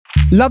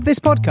Love this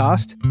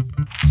podcast?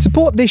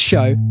 Support this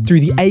show through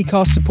the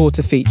Acast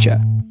supporter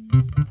feature.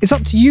 It's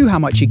up to you how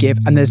much you give,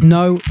 and there's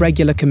no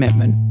regular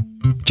commitment.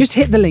 Just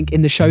hit the link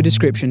in the show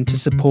description to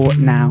support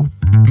now.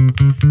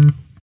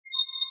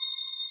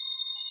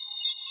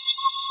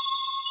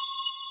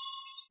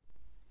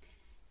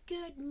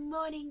 Good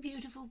morning,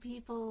 beautiful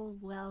people.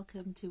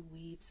 Welcome to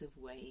Weaves of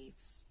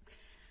Waves.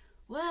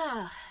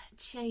 Well,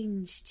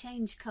 change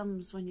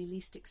comes when you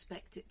least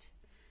expect it.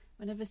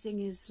 When everything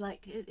is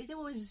like, it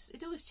always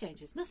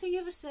changes. Nothing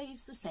ever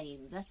stays the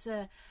same. That's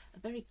a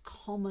very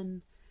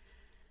common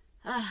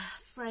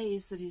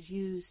phrase that is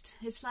used.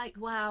 It's like,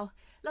 wow,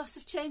 lots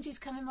of changes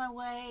coming my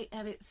way,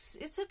 and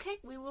it's okay.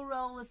 We will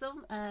roll with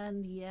them,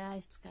 and yeah,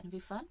 it's going to be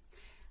fun.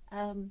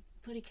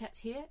 Putty Cat's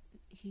here.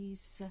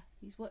 He's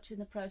watching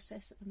the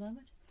process at the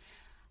moment.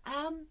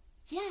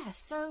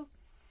 So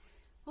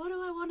what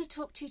do I want to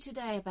talk to you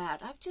today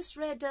about? I've just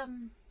read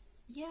an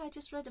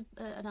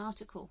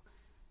article,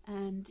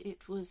 and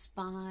it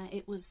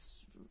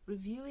was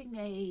reviewing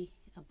a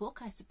book,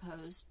 I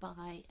suppose,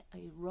 by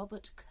a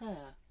Robert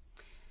Kerr,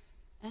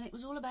 and it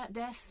was all about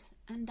death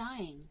and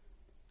dying.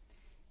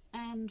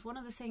 And one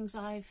of the things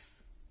I've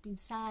been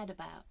sad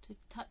about, it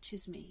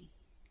touches me,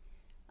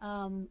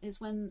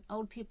 is when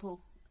old people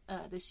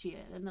this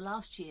year and the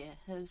last year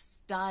has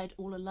died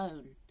all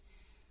alone,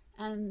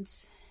 and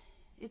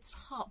it's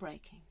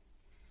heartbreaking.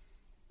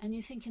 And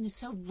you're thinking it's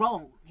so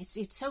wrong.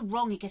 It's so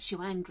wrong. It gets you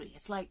angry.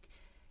 It's like,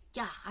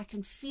 yeah, I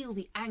can feel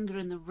the anger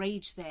and the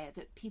rage there,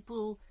 that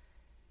people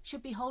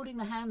should be holding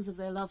the hands of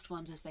their loved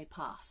ones as they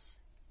pass.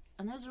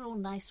 And those are all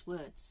nice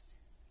words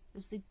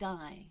as they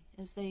die,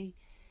 as they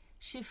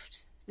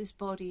shift this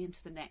body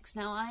into the next.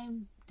 Now, I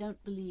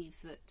don't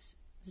believe that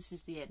this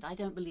is the end. I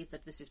don't believe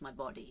that this is my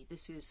body.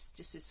 This is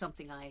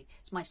something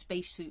it's my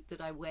spacesuit that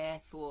I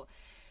wear for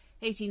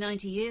 80,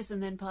 90 years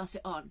and then pass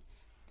it on.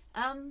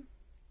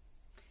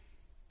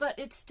 But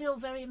it's still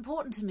very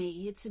important to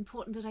me. It's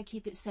important that I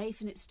keep it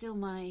safe, and it's still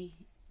my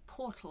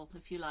portal,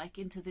 if you like,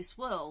 into this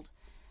world.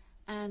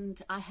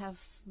 And I have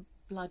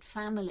blood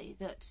family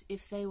that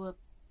if they were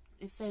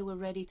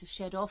ready to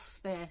shed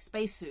off their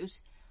spacesuit,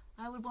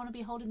 I would want to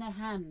be holding their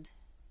hand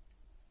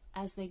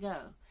as they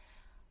go.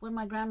 When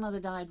my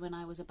grandmother died when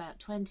I was about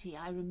 20,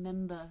 I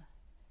remember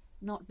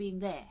not being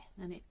there,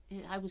 and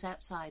I was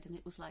outside, and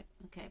it was like,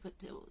 okay, but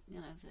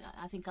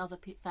I think other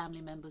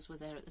family members were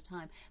there at the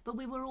time, but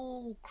we were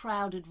all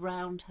crowded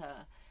round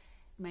her,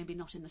 maybe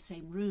not in the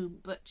same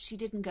room, but she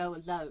didn't go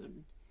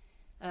alone.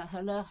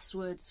 Her last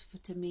words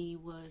to me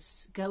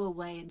was, "Go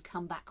away and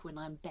come back when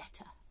I'm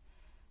better,"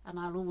 and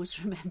I'll always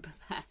remember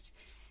that.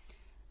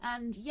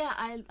 And yeah,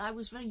 I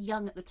was very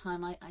young at the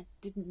time. I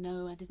didn't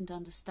know, I didn't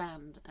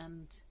understand,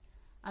 and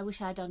I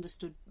wish I'd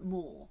understood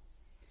more.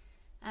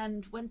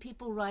 And when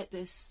people write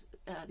these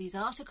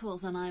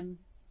articles, and I'm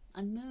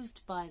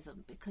moved by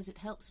them because it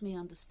helps me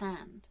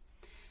understand.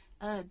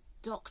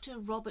 Dr.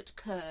 Robert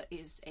Kerr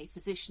is a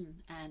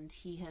physician, and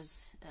he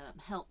has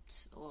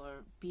helped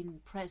or been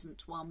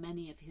present while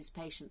many of his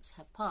patients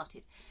have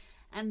parted.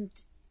 And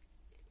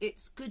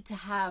it's good to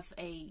have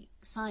a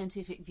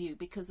scientific view,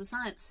 because the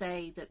science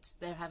say that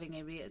they're having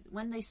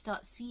when they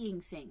start seeing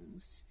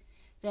things,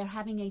 they're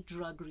having a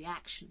drug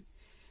reaction.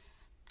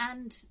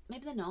 And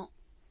maybe they're not.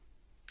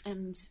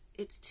 And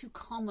it's too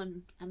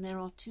common, and there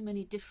are too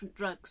many different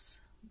drugs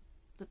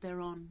that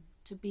they're on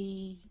to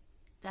be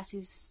that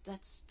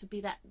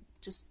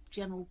just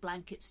general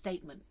blanket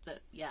statement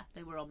that, yeah,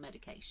 they were on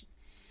medication.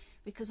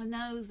 Because I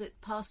know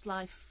that past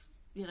life,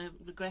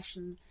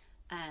 regression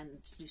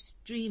and lucid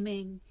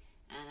dreaming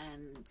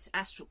and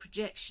astral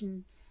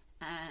projection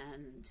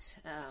and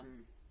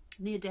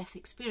near-death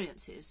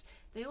experiences,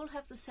 they all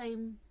have the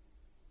same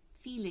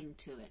feeling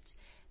to it.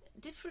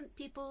 Different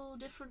people,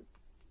 different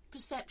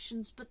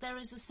perceptions, but there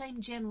is the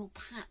same general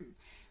pattern,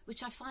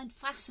 which I find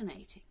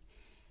fascinating.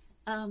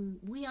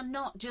 We are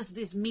not just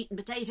this meat and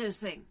potatoes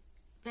thing.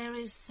 There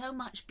is so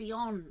much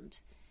beyond,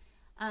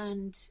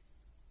 and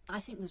I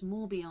think there's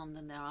more beyond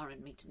than there are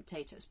in meat and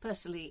potatoes.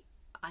 Personally,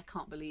 I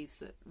can't believe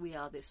that we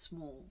are this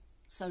small,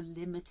 so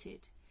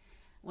limited.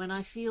 When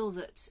I feel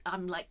that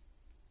I'm like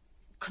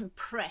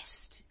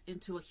compressed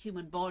into a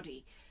human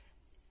body,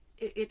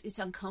 it's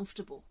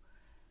uncomfortable.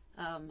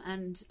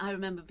 And I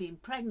remember being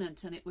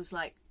pregnant, and it was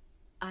like,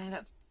 I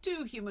have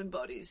two human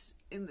bodies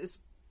in this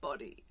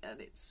body, and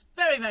it's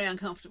very, very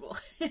uncomfortable.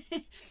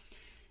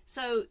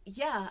 So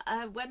yeah,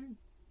 when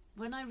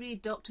I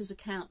read doctors'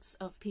 accounts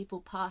of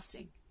people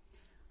passing,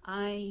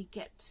 I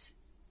get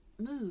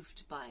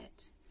moved by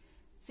it.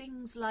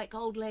 Things like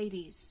old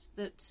ladies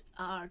that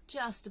are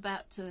just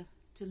about to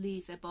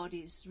leave their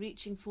bodies,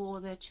 reaching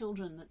for their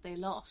children that they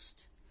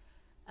lost,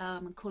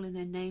 and calling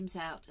their names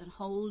out and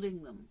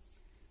holding them.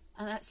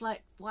 And that's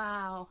like,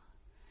 wow.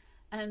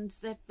 And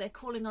they're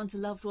calling on to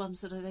loved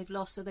ones that they've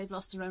lost. So they've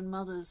lost their own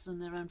mothers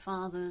and their own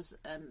fathers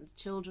and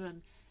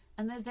children.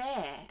 And they're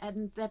there,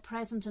 and they're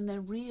present, and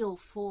they're real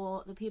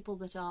for the people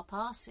that are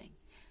passing.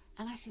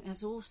 And I think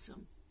that's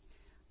awesome.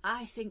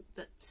 I think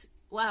that,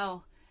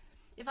 wow,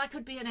 if I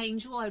could be an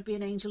angel, I would be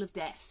an angel of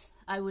death.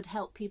 I would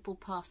help people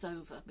pass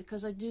over,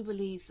 because I do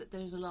believe that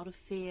there's a lot of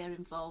fear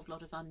involved, a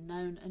lot of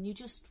unknown, and you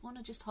just want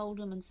to just hold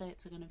them and say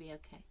it's going to be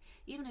okay.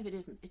 Even if it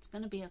isn't, it's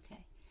going to be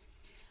okay.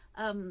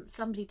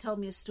 Somebody told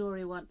me a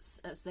story once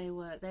as they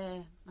were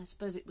there. I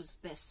suppose it was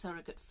their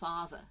surrogate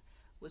father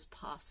was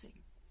passing,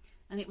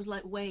 and it was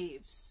like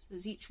waves.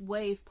 As each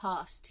wave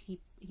passed,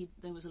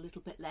 there was a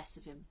little bit less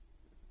of him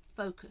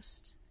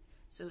focused.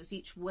 So as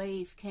each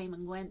wave came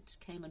and went,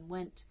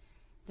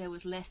 there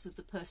was less of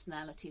the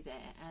personality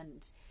there.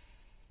 And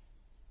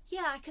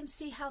yeah, I can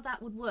see how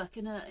that would work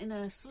in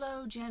a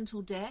slow,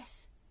 gentle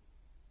death.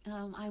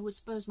 I would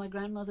suppose my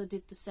grandmother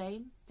did the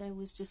same. There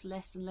was just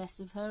less and less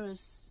of her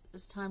as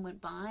time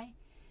went by.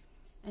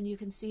 And you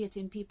can see it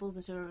in people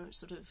that are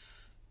sort of,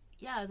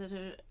 that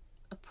are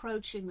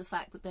approaching the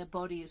fact that their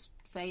body is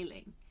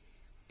failing.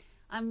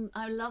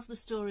 I love the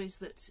stories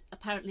that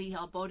apparently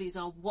our bodies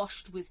are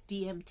washed with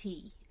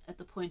DMT at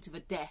the point of a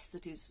death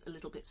that is a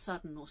little bit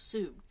sudden or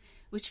soon,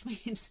 which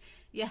means,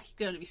 you're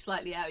going to be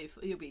slightly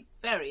you'll be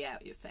very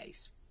out your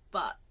face,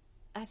 but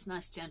that's a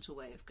nice, gentle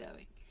way of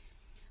going.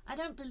 I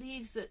don't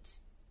believe that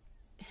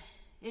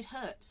it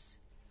hurts.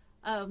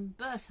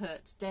 Birth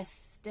hurts,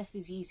 death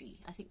is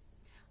easy.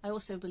 I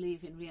also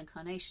believe in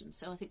reincarnation,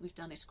 so I think we've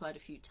done it quite a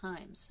few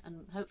times,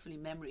 and hopefully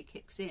memory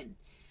kicks in.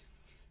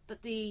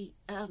 But the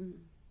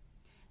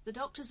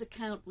doctor's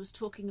account was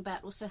talking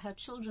about also how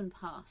children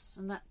pass,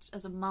 and that,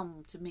 as a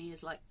mum, to me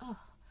is like, oh,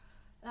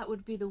 that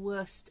would be the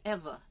worst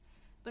ever.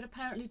 But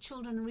apparently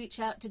children reach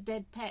out to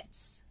dead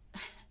pets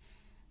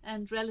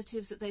and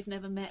relatives that they've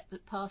never met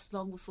that passed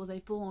long before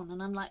they're born,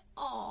 and I'm like,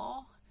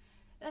 oh,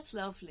 that's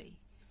lovely.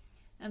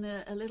 And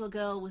a little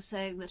girl was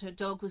saying that her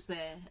dog was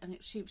there, and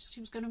she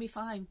was going to be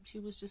fine. She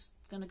was just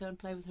going to go and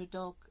play with her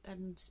dog.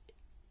 And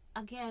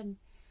again,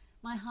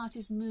 my heart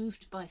is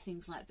moved by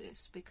things like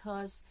this,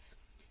 because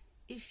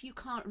if you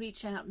can't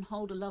reach out and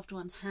hold a loved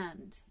one's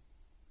hand,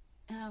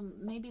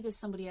 maybe there's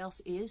somebody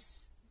else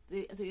is.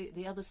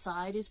 The other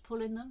side is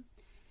pulling them.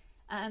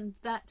 And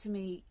that, to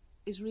me,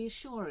 is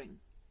reassuring.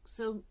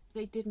 So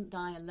they didn't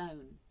die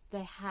alone.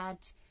 They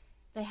had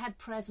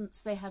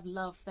presence, they had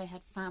love, they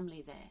had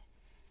family there.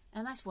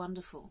 And that's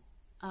wonderful.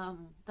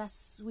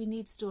 We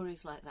need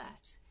stories like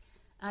that.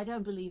 I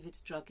don't believe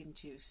it's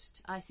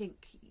drug-induced. I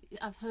think,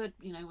 I've heard,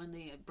 when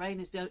the brain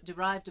is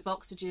derived of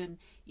oxygen,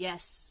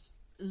 yes,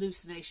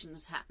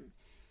 hallucinations happen.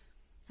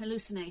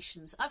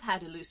 Hallucinations. I've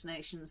had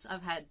hallucinations.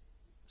 I've had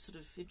sort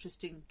of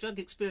interesting drug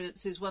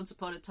experiences once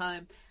upon a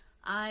time.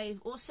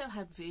 I've also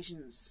had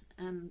visions,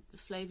 and the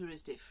flavour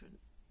is different.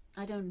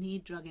 I don't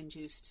need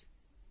drug-induced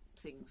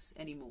things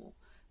anymore,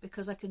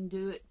 because I can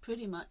do it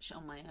pretty much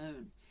on my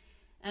own.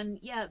 And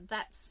yeah,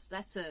 that's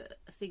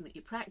a thing that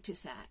you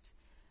practice at,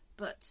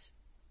 but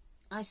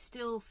I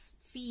still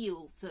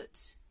feel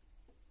that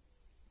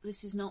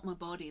this is not my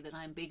body, that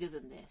I'm bigger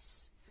than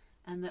this,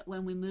 and that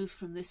when we move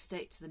from this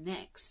state to the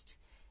next,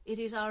 it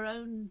is our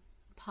own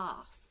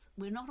path.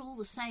 We're not all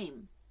the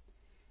same.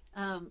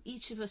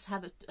 Each of us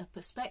have a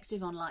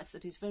perspective on life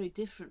that is very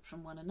different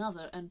from one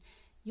another, and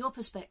your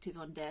perspective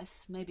on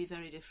death may be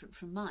very different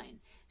from mine.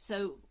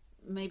 So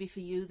maybe for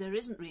you there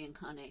isn't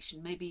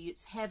reincarnation. Maybe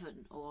it's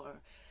heaven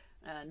or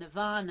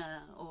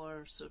nirvana,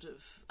 or sort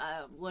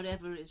of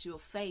whatever is your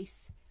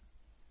faith.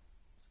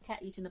 Is the cat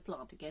eating the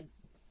plant again?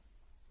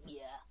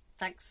 Yeah,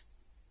 thanks.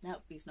 No,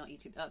 he's not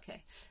eating.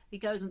 Okay. He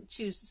goes and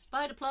chews.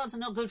 Spider plants are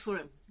not good for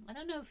him. I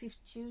don't know if he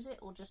chews it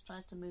or just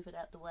tries to move it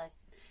out the way.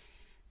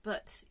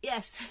 But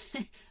yes,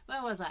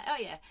 where was I? Oh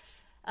yeah.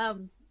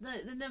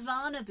 The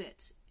nirvana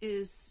bit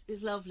is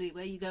lovely,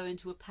 where you go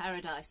into a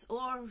paradise,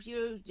 or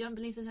you don't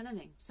believe there's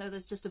anything, so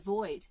there's just a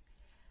void.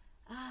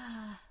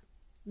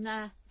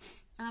 Nah,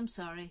 I'm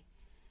sorry.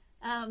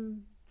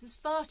 There's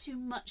far too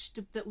much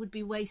that would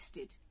be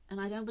wasted, and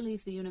I don't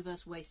believe the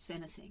universe wastes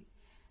anything.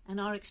 And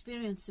our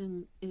experience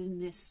in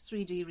this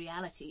 3D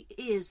reality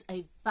is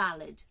a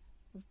valid,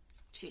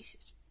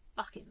 Jesus,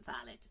 fucking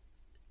valid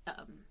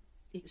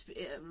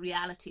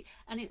reality,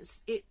 and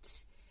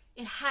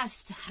it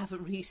has to have a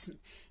reason.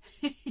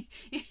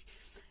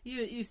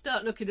 You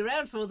start looking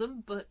around for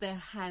them, but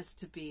there has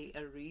to be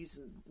a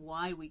reason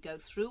why we go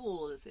through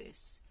all of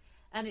this,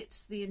 and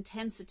it's the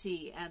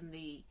intensity and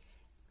the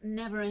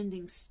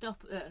never-ending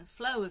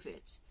flow of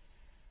it.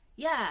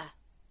 Yeah,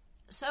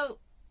 so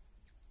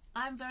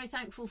I'm very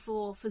thankful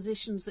for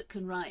physicians that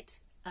can write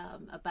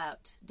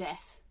about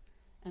death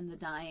and the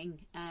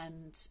dying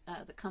and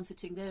the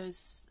comforting.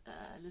 There's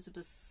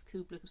Elizabeth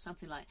Kubler or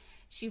something like.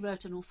 She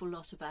wrote an awful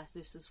lot about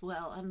this as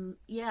well. And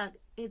yeah,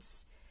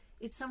 it's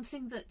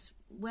something that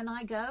when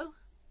I go,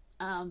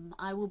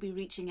 I will be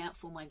reaching out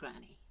for my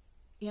granny.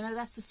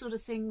 That's the sort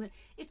of thing that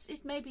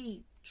it may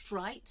be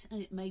trite and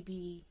it may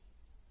be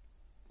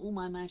all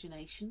my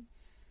imagination,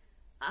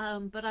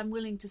 but I'm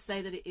willing to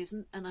say that it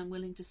isn't, and I'm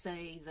willing to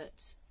say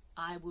that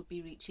I would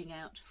be reaching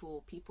out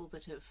for people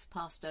that have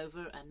passed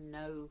over and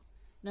know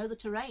the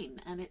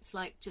terrain, and it's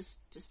like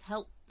just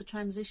help the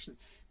transition,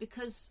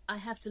 because I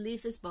have to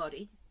leave this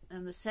body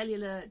and the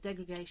cellular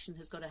degradation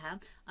has got to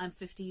happen. I'm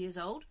 50 years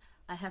old.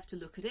 I have to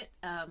look at it.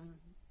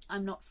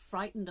 I'm not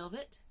frightened of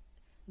it.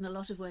 In a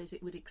lot of ways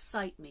it would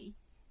excite me,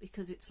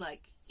 because it's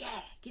like,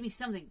 yeah, give me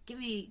something,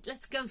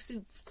 let's go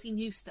see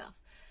new stuff.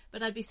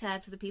 But I'd be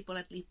sad for the people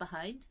I'd leave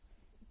behind.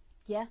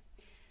 Yeah.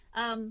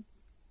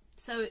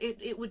 So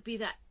it would be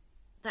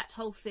that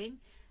whole thing.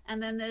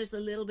 And then there's a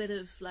little bit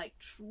of like,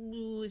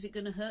 is it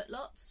going to hurt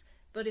lots?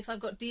 But if I've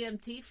got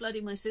DMT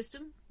flooding my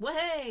system, well,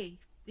 hey,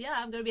 yeah,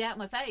 I'm going to be out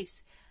my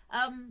face.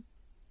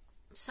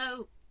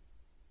 So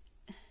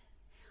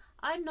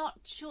I'm not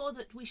sure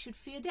that we should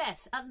fear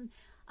death. And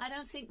I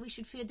don't think we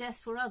should fear death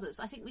for others.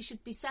 I think we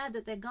should be sad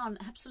that they're gone,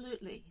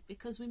 absolutely,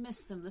 because we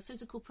miss them. The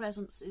physical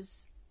presence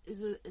is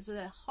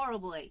a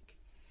horrible ache.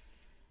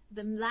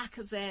 The lack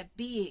of their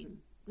being,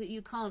 that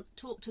you can't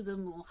talk to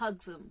them or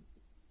hug them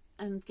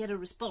and get a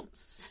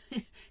response.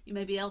 You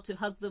may be able to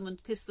hug them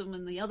and kiss them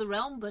in the other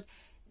realm, but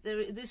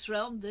in this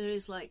realm there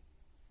is like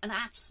an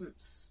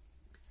absence,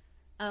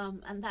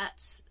 and that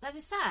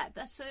is sad.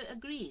 That's a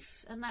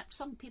grief, and that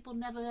some people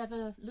never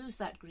ever lose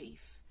that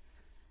grief,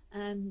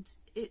 and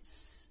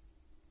it's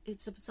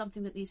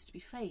something that needs to be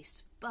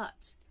faced.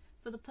 But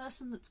for the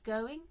person that's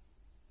going,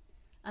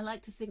 I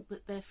like to think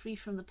that they're free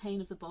from the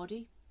pain of the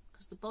body,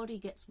 because the body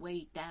gets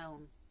weighed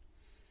down,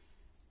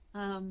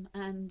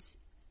 and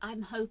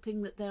I'm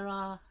hoping that there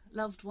are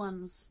loved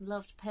ones,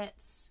 loved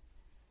pets,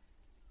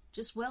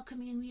 just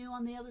welcoming you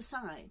on the other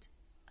side.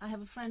 I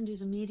have a friend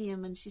who's a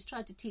medium, and she's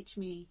tried to teach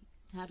me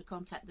how to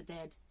contact the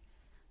dead,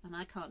 and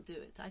I can't do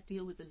it. I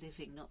deal with the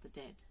living, not the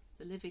dead.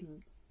 The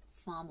living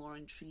far more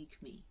intrigue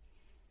me,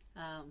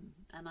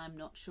 and I'm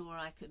not sure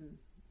I can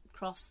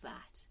cross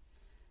that.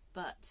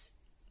 But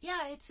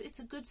yeah, it's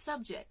a good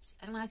subject,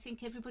 and I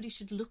think everybody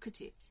should look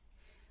at it.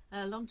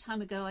 A long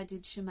time ago I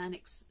did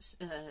shamanic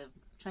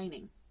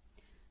training,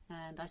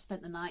 and I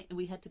spent the night, and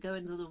we had to go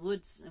into the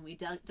woods, and we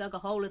dug a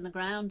hole in the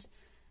ground,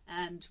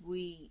 and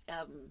we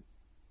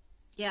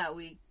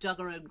dug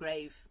our own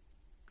grave,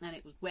 and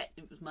it was wet,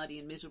 it was muddy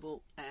and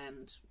miserable,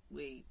 and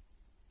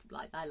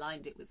I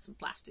lined it with some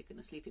plastic and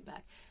a sleeping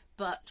bag,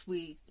 but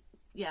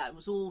it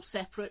was all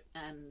separate,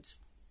 and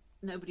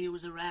nobody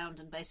was around,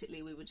 and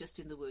basically we were just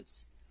in the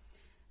woods,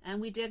 and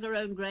we dug our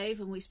own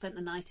grave, and we spent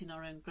the night in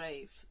our own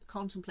grave,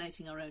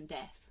 contemplating our own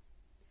death.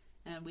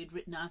 And we'd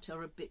written out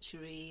our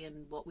obituary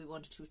and what we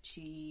wanted to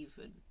achieve,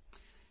 and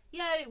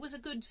yeah, it was a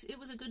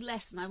good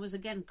lesson. I was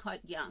again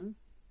quite young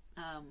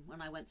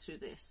when I went through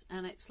this,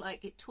 and it's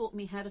like it taught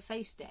me how to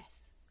face death.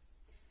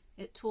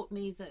 It taught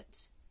me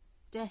that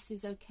death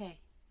is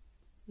okay.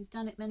 We've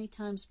done it many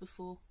times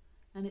before,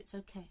 and it's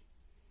okay.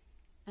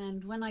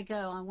 And when I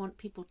go, I want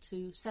people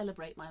to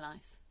celebrate my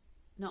life,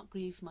 not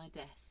grieve my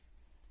death,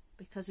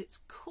 because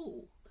it's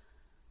cool.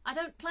 I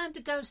don't plan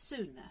to go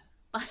soon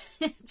though.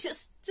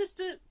 just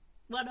a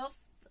one-off.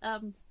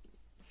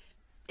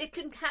 It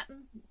can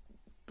happen,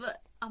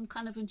 but I'm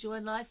kind of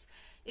enjoying life.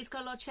 It's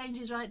got a lot of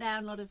changes right now,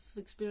 a lot of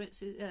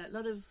experiences, a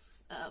lot of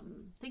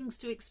things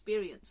to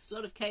experience, a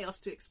lot of chaos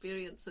to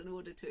experience in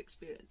order to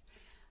experience.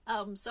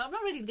 So I'm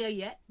not ready to go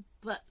yet,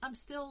 but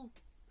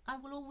I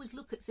will always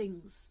look at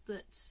things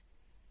that,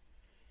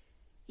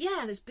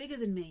 yeah, that's bigger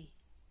than me,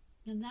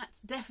 and that's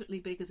definitely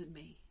bigger than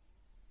me.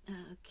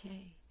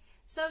 Okay.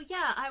 So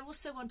yeah, I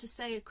also want to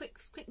say a quick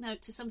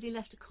note to somebody who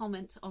left a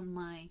comment on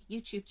my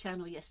YouTube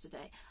channel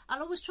yesterday.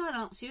 I'll always try and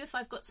answer you if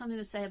I've got something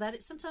to say about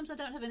it. Sometimes I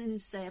don't have anything to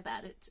say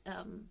about it.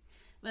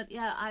 But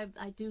yeah, I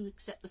do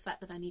accept the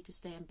fact that I need to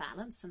stay in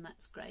balance, and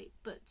that's great.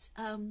 But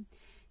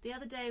the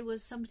other day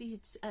was somebody,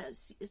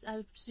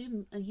 I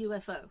presume a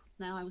UFO.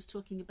 Now I was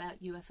talking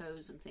about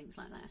UFOs and things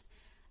like that,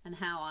 and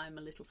how I'm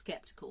a little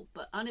sceptical.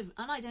 But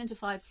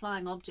unidentified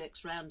flying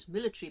objects around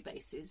military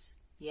bases,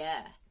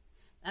 yeah.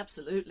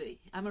 Absolutely.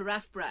 I'm a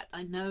RAF brat.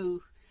 I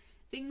know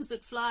things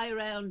that fly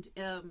around.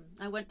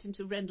 I went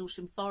into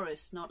Rendlesham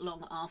Forest not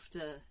long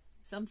after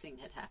something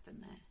had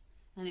happened there,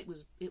 and it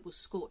was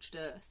scorched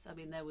earth. I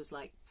mean, there was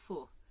like,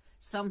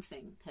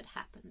 something had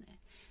happened there.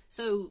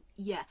 So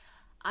yeah,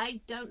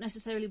 I don't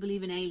necessarily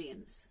believe in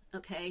aliens.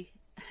 Okay,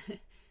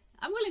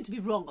 I'm willing to be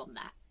wrong on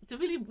that. To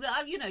really,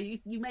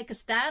 you make a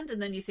stand,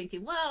 and then you're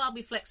thinking, well, I'll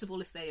be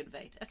flexible if they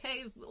invade.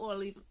 Okay, or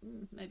I'll even,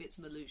 maybe it's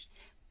an illusion.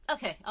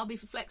 Okay, I'll be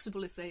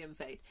flexible if they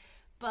invade.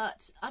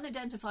 But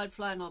unidentified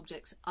flying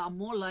objects are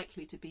more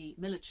likely to be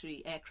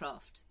military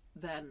aircraft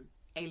than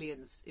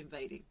aliens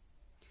invading.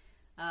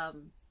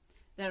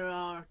 There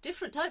are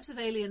different types of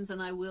aliens,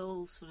 and I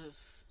don't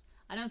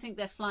think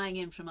they're flying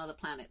in from other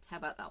planets. How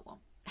about that one?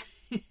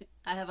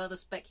 I have other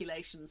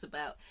speculations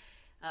about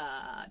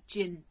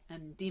jinn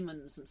and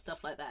demons and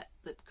stuff like that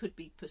could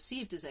be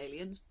perceived as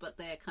aliens, but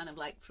they're kind of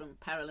like from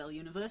parallel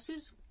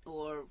universes,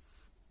 or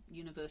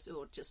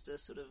just a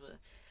sort of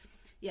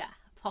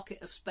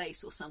pocket of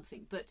space or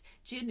something. But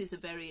jinn is a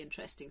very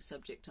interesting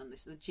subject on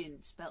this. The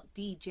jinn, spelled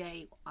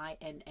DJINN.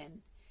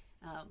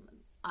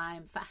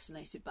 I'm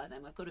fascinated by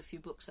them. I've got a few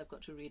books I've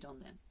got to read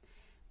on them,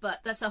 but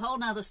that's a whole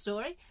nother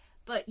story.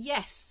 But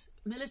yes,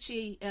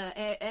 military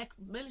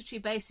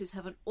bases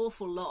have an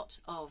awful lot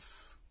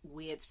of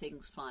weird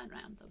things flying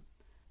around them,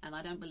 and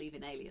I don't believe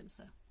in aliens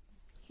though.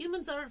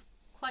 Humans are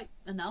quite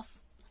enough.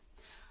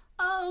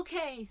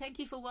 Okay, thank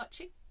you for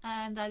watching,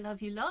 and I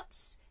love you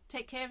lots.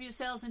 Take care of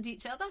yourselves and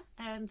each other,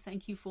 and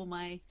thank you for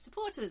my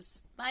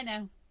supporters. Bye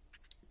now.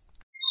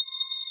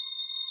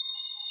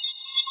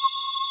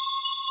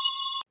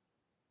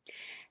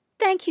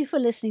 Thank you for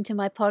listening to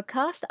my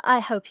podcast. I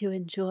hope you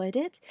enjoyed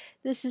it.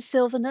 This is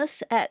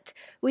Sylvanus at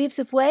Weaves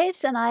of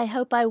Waves, and I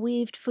hope I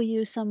weaved for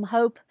you some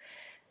hope,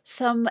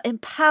 some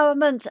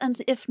empowerment,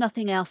 and if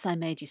nothing else, I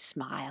made you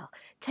smile.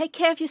 Take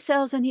care of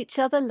yourselves and each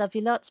other. Love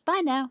you lots.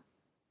 Bye now.